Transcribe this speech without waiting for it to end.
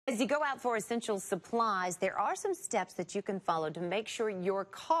As you go out for essential supplies, there are some steps that you can follow to make sure your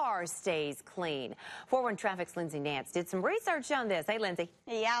car stays clean. 411 Traffic's Lindsey Nance did some research on this. Hey, Lindsey.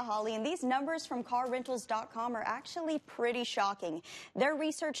 Yeah, Holly, and these numbers from carrentals.com are actually pretty shocking. Their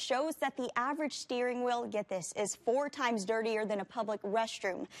research shows that the average steering wheel, get this, is 4 times dirtier than a public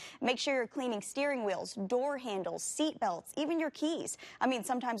restroom. Make sure you're cleaning steering wheels, door handles, seat belts, even your keys. I mean,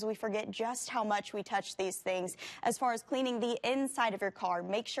 sometimes we forget just how much we touch these things. As far as cleaning the inside of your car,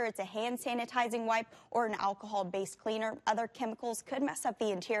 make sure it's a hand sanitizing wipe or an alcohol-based cleaner. Other chemicals could mess up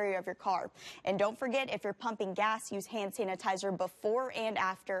the interior of your car. And don't forget, if you're pumping gas, use hand sanitizer before and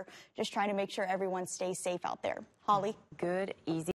after. Just trying to make sure everyone stays safe out there. Holly? Good, easy.